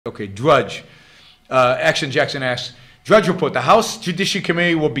Okay, Drudge. Action Jackson asks, Drudge report, the House Judiciary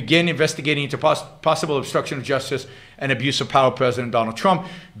Committee will begin investigating into possible obstruction of justice and abuse of power President Donald Trump.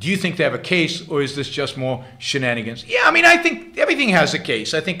 Do you think they have a case, or is this just more shenanigans? Yeah, I mean, I think everything has a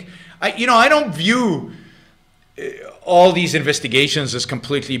case. I think, I don't view all these investigations as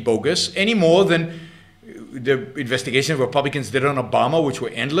completely bogus any more than the investigations Republicans did on Obama, which were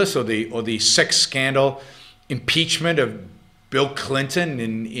endless, or the sex scandal impeachment of Bill Clinton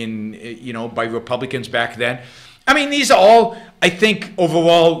by Republicans back then. I mean, these are all, I think,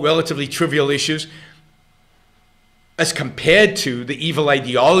 overall relatively trivial issues as compared to the evil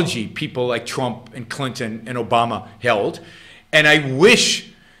ideology people like Trump and Clinton and Obama held. And I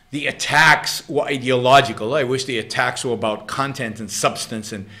wish the attacks were ideological. I wish the attacks were about content and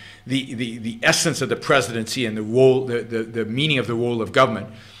substance and the essence of the presidency and the role, the meaning of the role of government.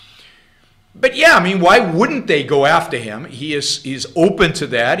 But yeah, I mean, why wouldn't they go after him? He's open to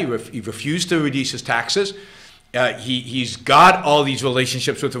that. He refused to reduce his taxes. He's got all these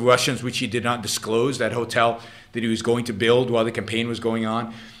relationships with the Russians, which he did not disclose, that hotel that he was going to build while the campaign was going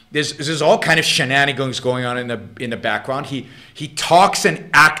on. There's all kind of shenanigans going on in the background. He talks and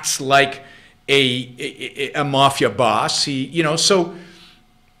acts like a mafia boss. Why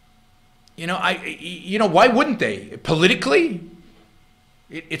wouldn't they? Politically,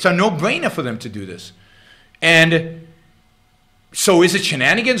 it's a no-brainer for them to do this. And so is it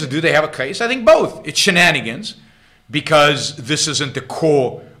shenanigans, or do they have a case? I think both. It's shenanigans because this isn't the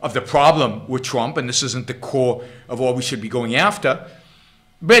core of the problem with Trump, and this isn't the core of what we should be going after.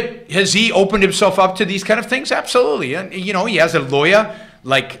 But has he opened himself up to these kind of things? Absolutely. And, he has a lawyer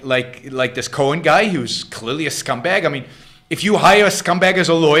like this Cohen guy who's clearly a scumbag. I mean, if you hire a scumbag as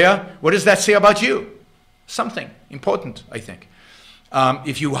a lawyer, what does that say about you? Something important, I think.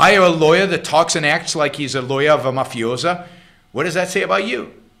 If you hire a lawyer that talks and acts like he's a lawyer of a mafiosa, what does that say about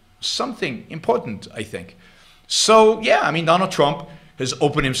you? Something important, I think. So, yeah, I mean, Donald Trump has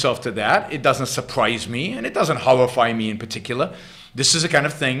opened himself to that. It doesn't surprise me, and it doesn't horrify me in particular. This is the kind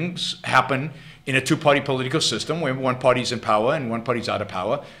of things happen in a two-party political system where one party's in power and one party's out of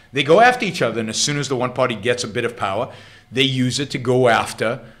power. They go after each other, and as soon as the one party gets a bit of power, they use it to go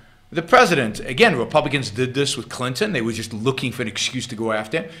after the president. Again, Republicans did this with Clinton. They were just looking for an excuse to go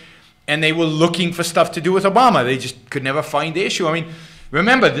after him. And they were looking for stuff to do with Obama. They just could never find the issue. I mean,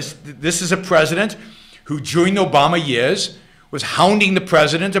 remember, this is a president who, during the Obama years, was hounding the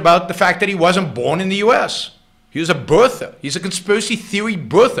president about the fact that he wasn't born in the U.S. He was a birther. He's a conspiracy theory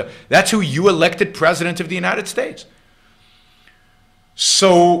birther. That's who you elected president of the United States.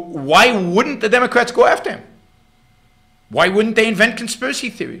 So why wouldn't the Democrats go after him? Why wouldn't they invent conspiracy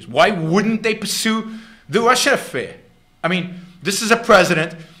theories? Why wouldn't they pursue the Russia affair? I mean, this is a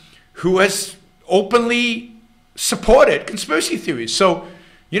president who has openly supported conspiracy theories. So,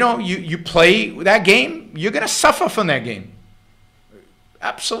 you play that game, you're going to suffer from that game.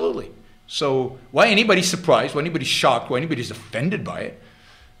 Absolutely. So why anybody's surprised, why anybody's shocked, why anybody's offended by it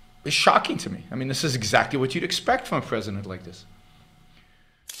is shocking to me. I mean, this is exactly what you'd expect from a president like this.